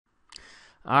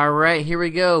All right, here we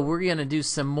go. We're going to do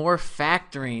some more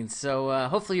factoring. So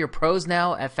hopefully you're pros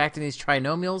now at factoring these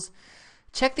trinomials.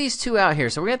 Check these two out here.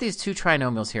 So we got these two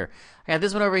trinomials here. I got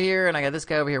this one over here, and I got this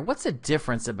guy over here. What's the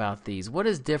difference about these? What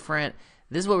is different?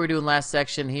 This is what we were doing last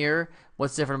section here.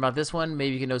 What's different about this one?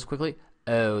 Maybe you can notice quickly.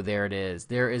 Oh, there it is.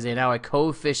 There is now a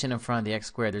coefficient in front of the x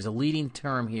squared. There's a leading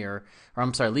term here, or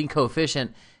I'm sorry, leading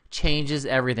coefficient. Changes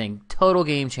everything. Total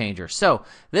game changer. So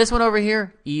this one over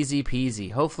here, easy peasy.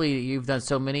 Hopefully you've done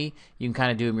so many, you can kind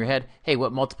of do them in your head. Hey,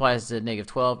 what multiplies to negative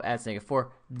 12, adds negative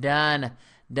 4? Done.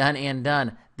 Done and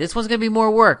done. This one's going to be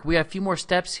more work. We got a few more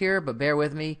steps here, but bear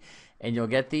with me and you'll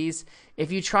get these.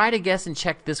 If you try to guess and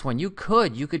check this one, you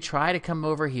could try to come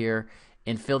over here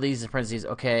and fill these in parentheses.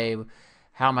 Okay,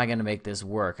 how am I going to make this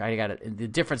work? I got it. The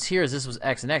difference here is this was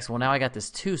x and x. Well, now I got this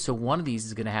 2, so one of these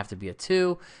is going to have to be a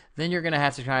 2. Then you're going to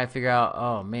have to try to figure out,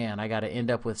 oh man, I got to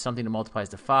end up with something that multiplies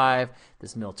to 5,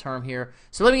 this middle term here.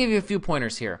 So let me give you a few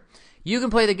pointers here. You can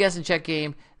play the guess and check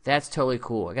game. That's totally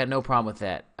cool. I got no problem with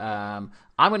that. I'm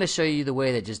going to show you the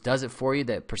way that just does it for you.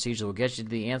 That procedure will get you to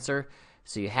the answer.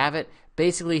 So you have it.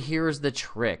 Basically, here's the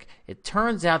trick. It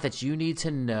turns out that you need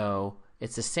to know,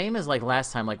 it's the same as like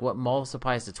last time, like what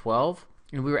multiplies to 12.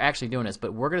 And we were actually doing this,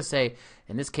 but we're going to say,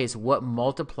 in this case, what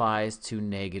multiplies to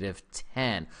negative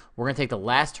 10. We're going to take the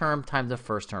last term times the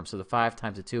first term, so the 5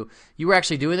 times the 2. You were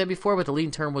actually doing that before, but the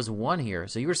leading term was 1 here.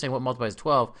 So you were saying what multiplies to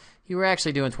 12. You were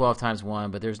actually doing 12 times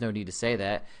 1, but there's no need to say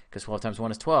that because 12 times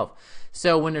 1 is 12.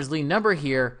 So when there's leading number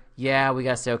here, yeah, we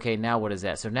got to say, okay, now what is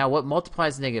that? So now what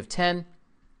multiplies to negative 10?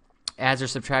 Adds or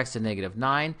subtracts to negative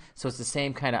 9. So it's the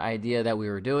same kind of idea that we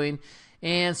were doing.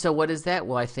 And so what is that?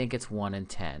 Well, I think it's 1 and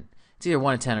 10. It's either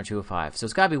 1 and 10 or 2 and 5. So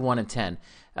it's got to be 1 and 10.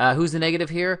 Who's the negative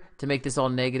here? To make this all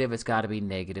negative, it's got to be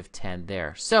negative 10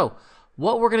 there. So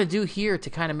what we're going to do here to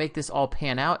kind of make this all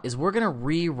pan out is we're going to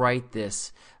rewrite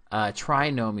this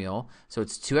trinomial. So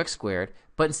it's 2x squared.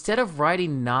 But instead of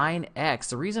writing 9x,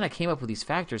 the reason I came up with these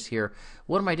factors here,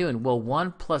 what am I doing? Well,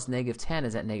 1 plus negative 10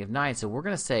 is at negative 9. So we're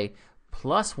going to say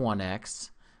plus 1x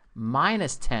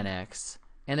minus 10x.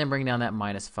 And then bring down that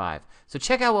minus 5. So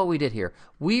check out what we did here.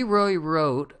 We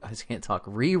rewrote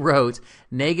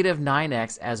negative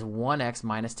 9x as 1x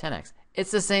minus 10x.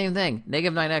 It's the same thing.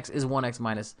 Negative 9x is 1x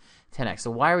minus 10x.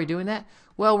 So why are we doing that?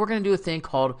 Well, we're going to do a thing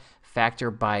called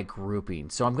factor by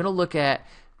grouping. So I'm going to look at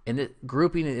in the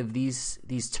grouping of these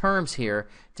terms here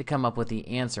to come up with the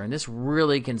answer. And this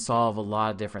really can solve a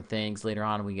lot of different things. Later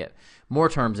on, we get more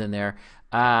terms in there.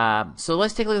 So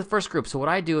let's take a look at the first group. So what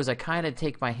I do is I kind of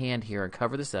take my hand here and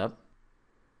cover this up.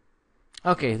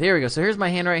 Okay, there we go. So here's my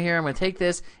hand right here. I'm going to take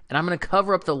this, and I'm going to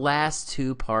cover up the last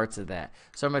 2 parts of that.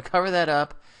 So I'm going to cover that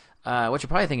up. What you're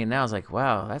probably thinking now is like,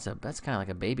 wow, that's kind of like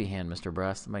a baby hand, Mr.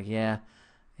 Brust. I'm like, yeah,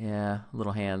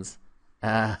 little hands.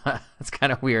 It's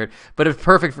kind of weird, but it's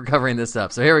perfect for covering this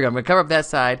up. So here we go. I'm going to cover up that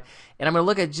side, and I'm going to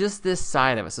look at just this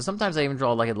side of it. So sometimes I even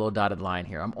draw like a little dotted line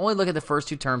here. I'm only looking at the first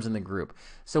 2 terms in the group.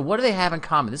 So what do they have in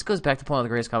common? This goes back to the point of the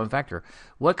greatest common factor.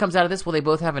 What comes out of this? Well, they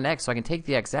both have an x, so I can take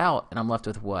the x out, and I'm left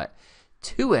with what?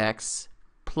 2x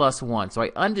plus 1. So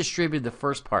I undistributed the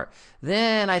first part.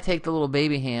 Then I take the little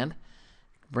baby hand,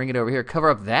 bring it over here, cover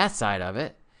up that side of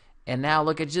it, and now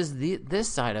look at just this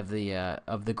side of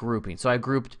the grouping. So I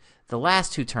grouped the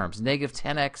last 2 terms, negative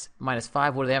 10x minus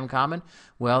 5. What do they have in common?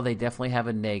 Well, they definitely have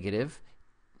a negative,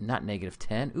 not negative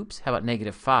 10. Oops, how about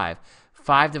negative 5?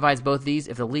 5 divides both these.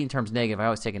 If the leading term's negative, I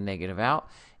always take a negative out.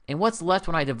 And what's left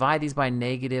when I divide these by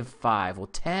negative 5? Well,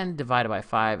 10 divided by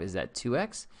 5 is that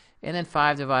 2x. And then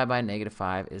 5 divided by negative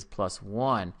 5 is plus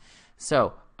 1.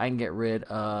 So I can get rid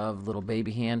of little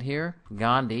baby hand here,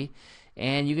 Gandhi.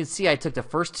 And you can see I took the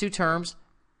first 2 terms,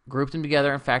 grouped them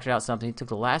together, and factored out something. Took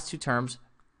the last 2 terms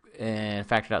and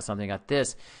factored out something. Got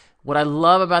this. What I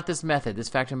love about this method, this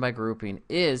factoring by grouping,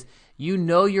 is you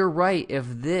know you're right if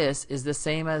this is the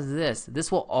same as this.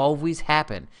 This will always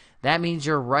happen. That means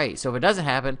you're right. So if it doesn't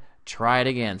happen, try it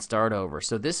again. Start over.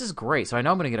 So this is great. So I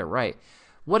know I'm going to get it right.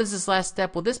 What is this last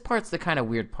step? Well, this part's the kind of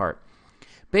weird part.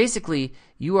 Basically,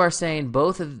 you are saying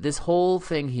both of this whole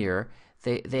thing here,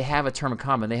 they have a term in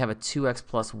common. They have a 2x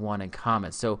plus 1 in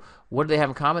common. So what do they have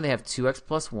in common? They have 2x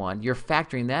plus 1. You're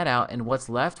factoring that out, and what's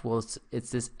left? Well, it's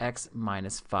this x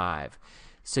minus 5.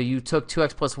 So you took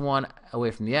 2x plus 1 away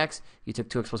from the x. You took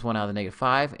 2x plus 1 out of the negative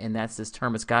 5, and that's this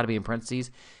term. It's got to be in parentheses.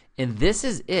 And this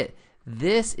is it.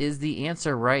 This is the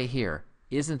answer right here.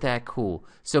 Isn't that cool?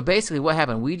 So basically what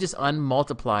happened, we just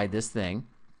unmultiplied this thing.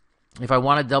 If I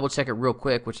want to double check it real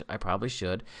quick, which I probably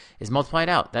should, is multiply it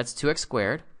out. That's 2x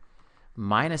squared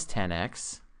minus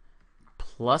 10x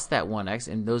plus that 1x,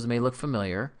 and those may look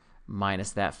familiar,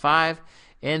 minus that 5.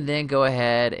 and then go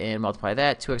ahead and multiply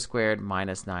that. 2x squared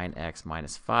minus 9x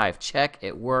minus 5. Check,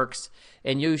 it works.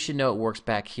 And you should know it works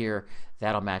back here.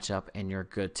 That'll match up, and you're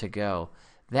good to go.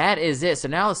 That is it. So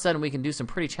now all of a sudden we can do some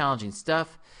pretty challenging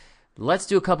stuff. Let's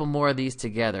do a couple more of these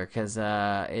together because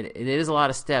it is a lot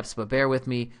of steps, but bear with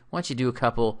me. Once you do a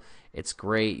couple, it's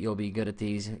great. You'll be good at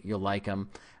these. You'll like them.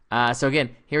 So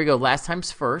again, here we go. Last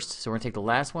times first. So we're going to take the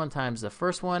last one times the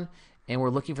first one, and we're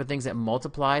looking for things that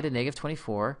multiply to negative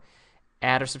 24,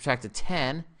 add or subtract to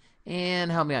 10,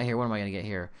 and help me out here. What am I going to get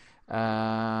here?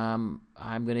 I'm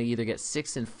going to either get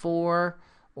 6 and 4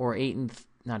 or 8 and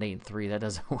not 8 and 3. That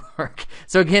doesn't work.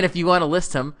 So again, if you want to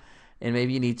list them, and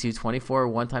maybe you need to, 24,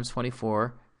 1 times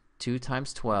 24, 2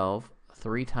 times 12,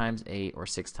 3 times 8, or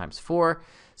 6 times 4.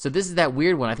 So this is that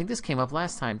weird one. I think this came up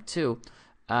last time too,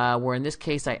 where in this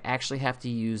case I actually have to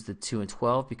use the 2 and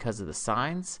 12 because of the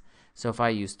signs. So if I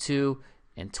use 2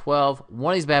 and 12,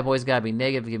 one of these bad boys got to be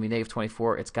negative to give me negative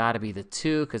 24. It's got to be the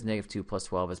 2 because negative 2 plus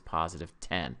 12 is positive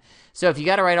 10. So if you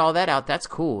got to write all that out, that's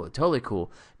cool. Totally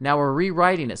cool. Now we're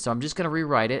rewriting it. So I'm just going to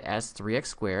rewrite it as 3x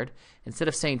squared. Instead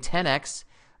of saying 10x,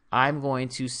 I'm going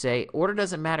to say, order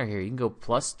doesn't matter here. You can go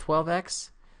plus 12x,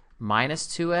 minus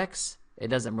 2x. It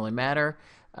doesn't really matter.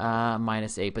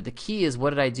 Minus 8. But the key is,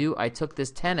 what did I do? I took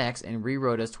this 10x and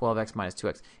rewrote as 12x minus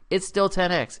 2x. It's still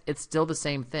 10x. It's still the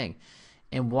same thing.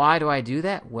 And why do I do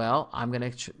that? Well, I'm going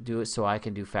to do it so I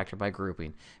can do factor by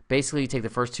grouping. Basically, you take the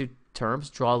first two terms,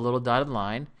 draw a little dotted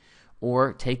line,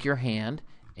 or take your hand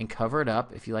and cover it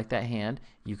up. If you like that hand,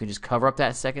 you can just cover up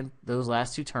those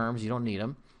last two terms. You don't need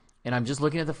them. And I'm just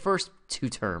looking at the first two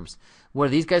terms. What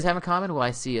do these guys have in common? Well,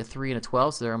 I see a 3 and a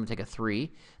 12, so there I'm going to take a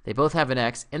 3. They both have an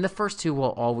x, and the first two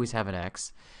will always have an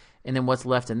x. And then what's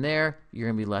left in there? You're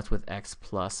going to be left with x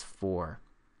plus 4.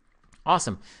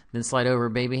 Awesome. Then slide over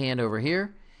baby hand over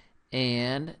here.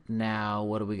 And now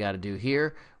what do we got to do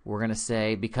here? We're going to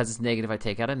say, because it's negative, I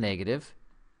take out a negative.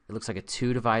 It looks like a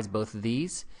 2 divides both of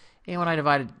these. And when I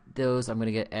divided those, I'm going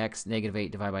to get x, negative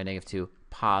 8 divided by negative 2,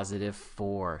 positive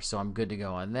 4. So I'm good to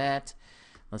go on that.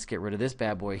 Let's get rid of this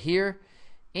bad boy here.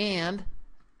 And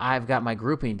I've got my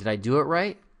grouping. Did I do it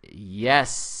right?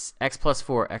 Yes. X plus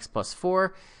 4, x plus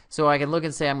 4. So I can look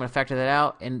and say I'm going to factor that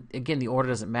out. And again, the order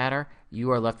doesn't matter.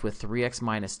 You are left with 3x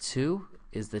minus 2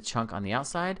 is the chunk on the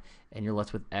outside. And you're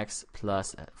left with x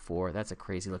plus 4. That's a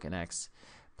crazy looking x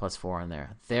plus 4 on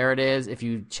there. There it is. If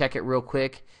you check it real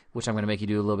quick, which I'm going to make you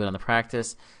do a little bit on the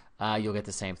practice, you'll get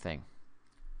the same thing.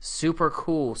 Super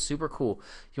cool, super cool.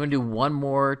 You want to do one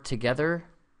more together?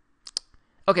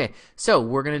 Okay, so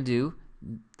we're going to do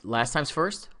last times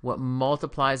first. What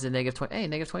multiplies to negative 20? Hey,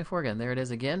 negative 24 again. There it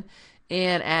is again.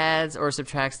 And adds or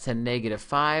subtracts to negative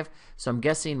 5. So I'm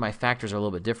guessing my factors are a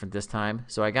little bit different this time.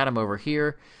 So I got them over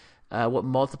here. What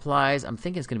multiplies? I'm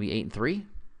thinking it's going to be 8 and 3.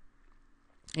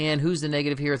 And who's the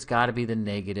negative here? It's got to be the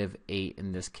negative 8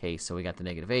 in this case. So we got the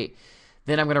negative 8.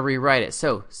 Then I'm going to rewrite it.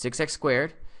 So 6x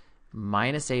squared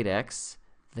minus 8x.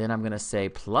 Then I'm going to say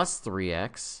plus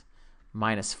 3x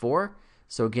minus 4.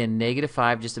 So again, negative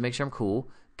 5, just to make sure I'm cool,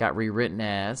 got rewritten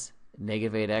as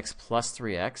negative 8x plus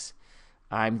 3x.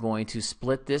 I'm going to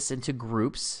split this into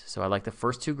groups. So I like the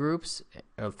first two groups,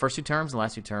 first two terms and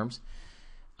last two terms.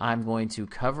 I'm going to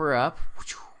cover up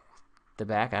the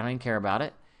back. I don't even care about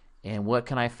it. And what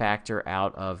can I factor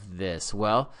out of this?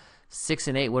 Well, 6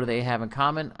 and 8, what do they have in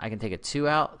common? I can take a 2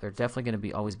 out. They're definitely going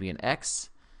to always be an x.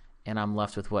 And I'm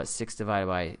left with what? 6 divided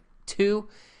by 2.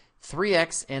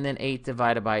 3x, and then 8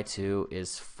 divided by 2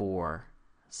 is 4.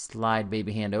 Slide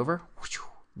baby hand over.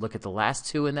 Look at the last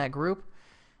two in that group.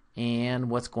 And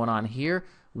what's going on here?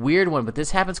 Weird one, but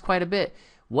this happens quite a bit.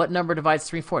 What number divides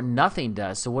 3 and 4? Nothing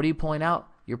does. So what are you pulling out?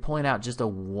 You're pulling out just a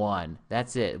 1.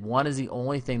 That's it. 1 is the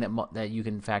only thing that you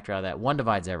can factor out of that. 1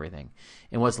 divides everything.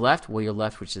 And what's left? Well, you're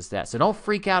left with just that. So don't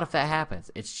freak out if that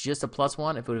happens. It's just a plus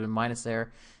 1. If it would have been minus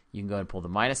there, you can go ahead and pull the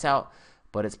minus out.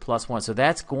 But it's plus 1. So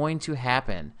that's going to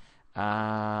happen.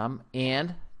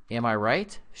 And am I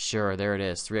right? Sure, there it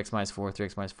is. 3x minus 4,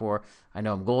 3x minus 4. I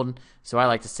know I'm golden. So I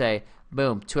like to say,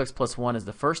 boom, 2x plus 1 is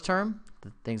the first term,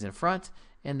 the things in front,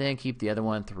 and then keep the other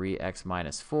one, 3x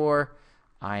minus 4.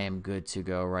 I am good to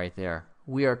go right there.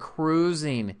 We are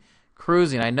cruising.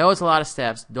 I know it's a lot of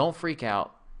steps. Don't freak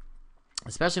out.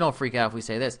 Especially don't freak out if we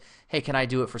say this. Hey, can I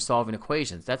do it for solving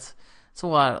equations? That's a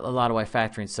lot of why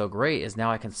factoring is so great is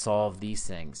now I can solve these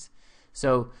things.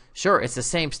 So sure, it's the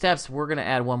same steps. We're going to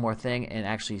add one more thing and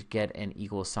actually get an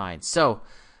equal sign. So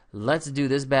let's do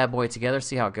this bad boy together,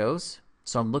 see how it goes.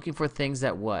 So I'm looking for things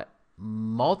that what?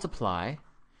 Multiply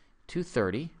to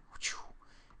 30.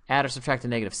 Add or subtract to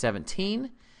negative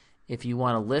 17. If you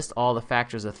want to list all the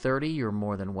factors of 30, you're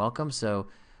more than welcome. So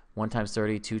 1 times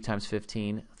 30, 2 times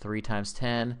 15, 3 times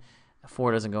 10.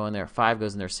 4 doesn't go in there. 5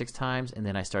 goes in there 6 times, and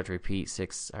then I start to repeat.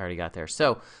 6, I already got there.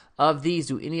 So of these,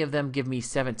 do any of them give me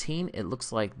 17? It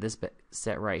looks like this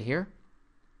set right here.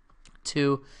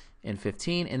 2 and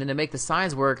 15. And then to make the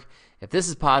signs work, if this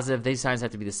is positive, these signs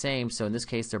have to be the same. So in this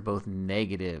case, they're both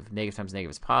negative. Negative times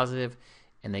negative is positive,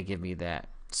 and they give me that.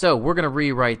 So we're going to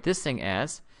rewrite this thing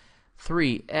as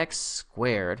 3x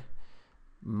squared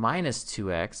minus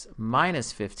 2x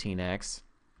minus 15x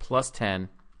plus 10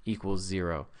 equals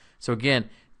 0. So again,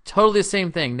 totally the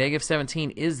same thing. Negative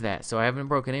 17 is that. So I haven't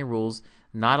broken any rules.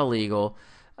 Not illegal.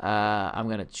 I'm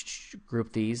going to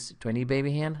group these. Do I need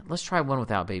baby hand? Let's try one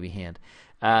without baby hand.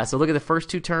 So look at the first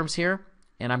two terms here.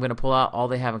 And I'm going to pull out all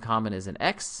they have in common is an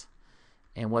x.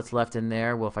 And what's left in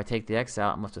there? Well, if I take the x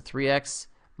out, I'm left with 3x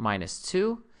minus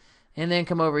 2. And then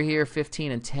come over here,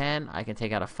 15 and 10. I can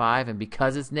take out a 5. And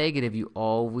because it's negative, you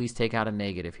always take out a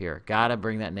negative here. Got to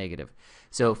bring that negative.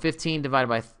 So 15 divided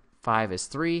by 5 is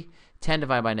 3. 10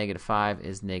 divided by negative 5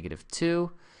 is negative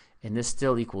 2. And this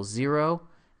still equals 0.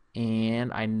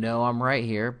 And I know I'm right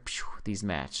here. These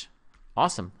match.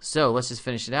 Awesome. So let's just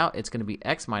finish it out. It's going to be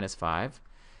x minus 5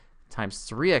 times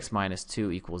 3x minus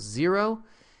 2 equals 0.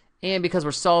 And because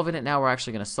we're solving it, now we're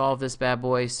actually going to solve this bad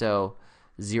boy. So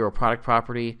 0 product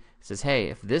property says, hey,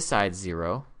 if this side's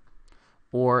 0,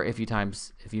 or if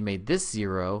you made this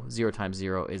 0, 0 times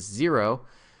 0 is 0,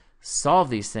 solve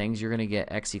these things, you're going to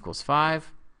get x equals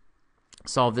 5.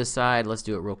 Solve this side. Let's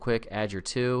do it real quick. Add your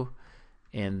 2.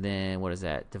 And then what is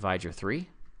that? Divide your 3.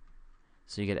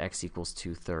 So you get x equals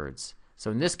 2/3. So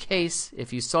in this case,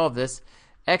 if you solve this,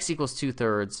 x equals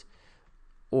 2/3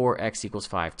 or x equals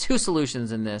 5. Two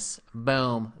solutions in this.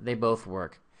 Boom. They both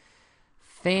work.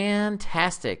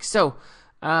 Fantastic. So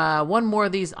one more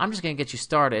of these. I'm just going to get you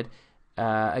started.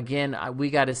 Again, we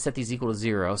got to set these equal to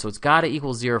 0. So it's got to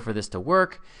equal 0 for this to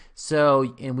work.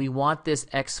 So, and we want this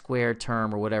x squared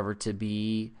term or whatever to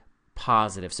be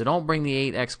positive. So don't bring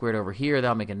the 8x squared over here.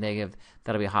 That'll make a negative.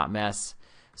 That'll be a hot mess.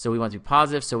 So we want to be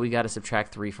positive. So we got to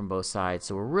subtract 3 from both sides.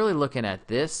 So we're really looking at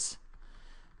this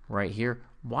right here.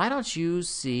 Why don't you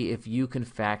see if you can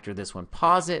factor this one?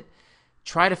 Pause it.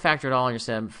 Try to factor it all on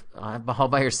yourself, all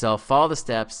by yourself. Follow the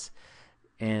steps,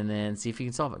 and then see if you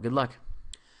can solve it. Good luck.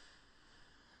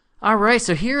 All right,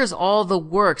 so here's all the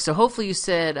work. So hopefully you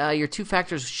said your two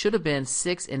factors should have been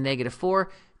 6 and negative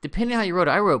 4. Depending on how you wrote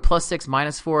it, I wrote plus 6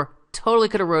 minus 4. Totally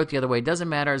could have wrote it the other way. Doesn't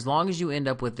matter as long as you end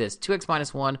up with this. 2x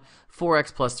minus 1,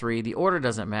 4x plus 3. The order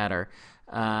doesn't matter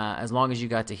as long as you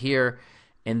got to here.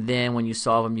 And then when you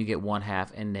solve them, you get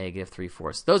 1/2 and negative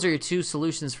 3/4. Those are your two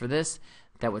solutions for this.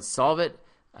 That would solve it.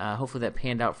 Hopefully that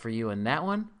panned out for you in that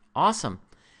one. Awesome.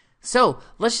 So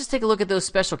let's just take a look at those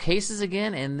special cases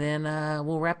again, and then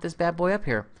we'll wrap this bad boy up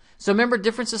here. So remember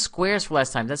difference of squares for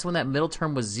last time. That's when that middle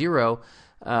term was 0.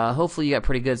 Hopefully you got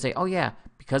pretty good. Say, oh yeah,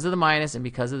 because of the minus and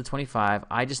because of the 25,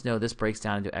 I just know this breaks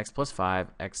down into x plus 5,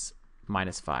 x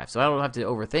minus 5. So I don't have to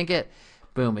overthink it.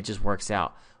 Boom, it just works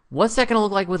out. What's that going to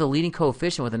look like with a leading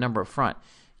coefficient with a number up front?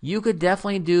 You could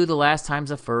definitely do the last times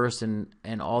the first and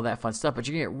all that fun stuff, but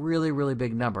you're going to get really, really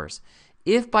big numbers.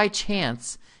 If by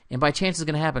chance, and by chance is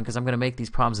going to happen because I'm going to make these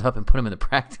problems up and put them in the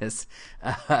practice,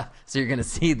 so you're going to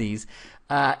see these.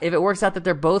 If it works out that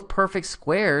they're both perfect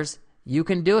squares, you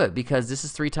can do it because this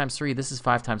is 3 times 3, this is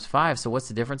 5 times 5. So what's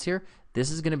the difference here? This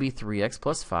is going to be 3x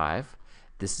plus 5.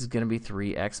 This is going to be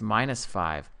 3x minus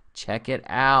 5. Check it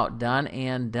out. Done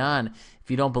and done. If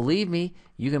you don't believe me,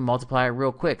 you can multiply it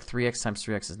real quick. 3x times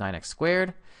 3x is 9x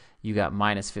squared. You got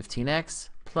minus 15x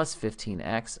plus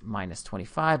 15x minus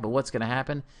 25. But what's going to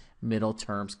happen? Middle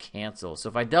terms cancel. So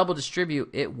if I double distribute,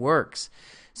 it works.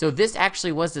 So this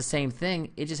actually was the same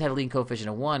thing. It just had a leading coefficient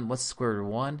of 1. What's the square root of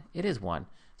 1? It is 1.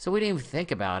 So we didn't even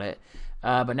think about it.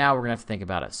 But now we're going to have to think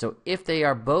about it. So if they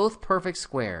are both perfect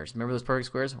squares, remember those perfect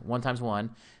squares? 1 times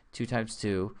 1, 2 times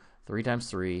 2, 3 times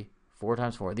 3, 4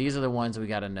 times 4. These are the ones we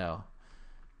got to know.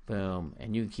 Boom.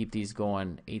 And you can keep these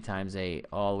going 8 times 8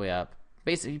 all the way up.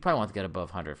 Basically, you probably want to get above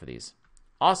 100 for these.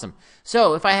 Awesome.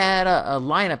 So if I had a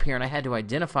line up here and I had to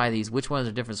identify these, which ones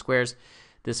are different squares?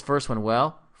 This first one,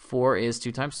 well, 4 is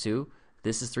 2 times 2.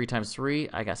 This is 3 times 3.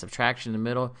 I got subtraction in the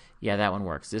middle. Yeah, that one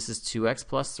works. This is 2x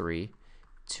plus 3,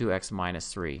 2x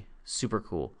minus 3. Super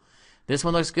cool. This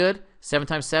one looks good. 7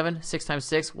 times 7, 6 times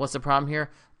 6. What's the problem here?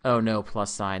 Oh, no,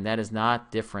 plus sign. That is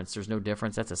not difference. There's no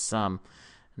difference. That's a sum.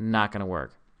 Not going to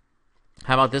work.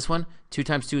 How about this one? 2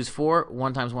 times 2 is 4.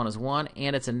 1 times 1 is 1.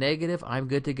 And it's a negative. I'm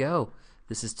good to go.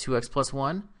 This is 2x plus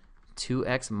 1.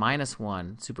 2x minus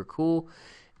 1. Super cool.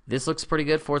 This looks pretty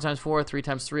good. 4 times 4. 3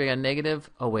 times 3. I got a negative.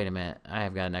 Oh, wait a minute. I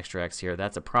have got an extra x here.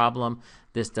 That's a problem.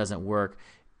 This doesn't work.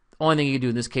 Only thing you could do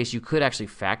in this case, you could actually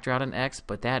factor out an x,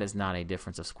 but that is not a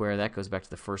difference of square. That goes back to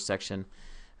the first section,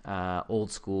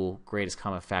 old school, greatest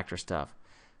common factor stuff.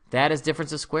 That is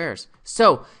difference of squares.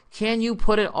 So can you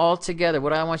put it all together?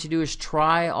 What I want you to do is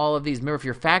try all of these. Remember, if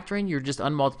you're factoring, you're just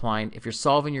unmultiplying. If you're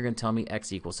solving, you're going to tell me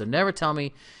x equals. So never tell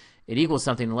me it equals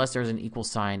something unless there's an equal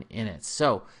sign in it.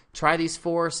 So try these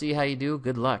 4, see how you do.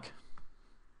 Good luck.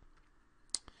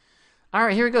 All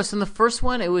right, here we go. So in the first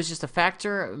one, it was just a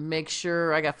factor. Make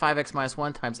sure I got 5x minus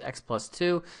 1 times x plus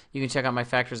 2. You can check out my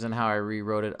factors and how I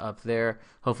rewrote it up there.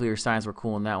 Hopefully your signs were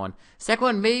cool in that one. Second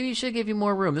one, maybe should give you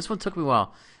more room. This one took me a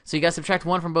while. So you got to subtract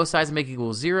 1 from both sides and make it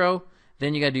equal 0.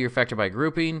 Then you got to do your factor by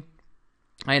grouping.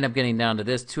 I end up getting down to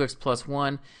this, 2x plus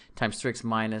 1 times 3x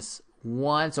minus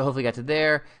 1. So hopefully you got to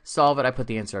there. Solve it. I put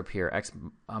the answer up here. X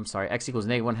equals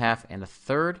negative 1/2 and a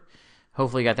third.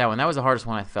 Hopefully you got that one. That was the hardest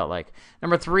one, I felt like.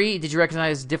 Number 3, did you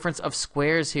recognize difference of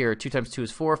squares here? 2 times 2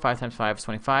 is 4, 5 times 5 is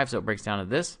 25, so it breaks down to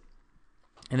this.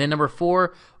 And then number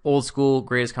 4, old school,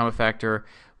 greatest common factor.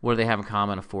 What do they have in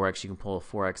common? A 4x. You can pull a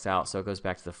 4x out, so it goes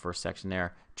back to the first section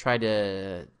there. Try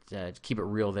to keep it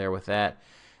real there with that.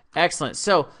 Excellent.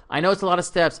 So I know it's a lot of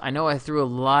steps. I know I threw a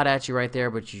lot at you right there,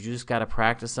 but you just got to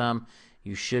practice them.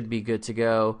 You should be good to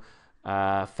go.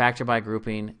 Factor by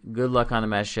grouping. Good luck on the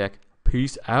math check.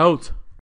 Peace out.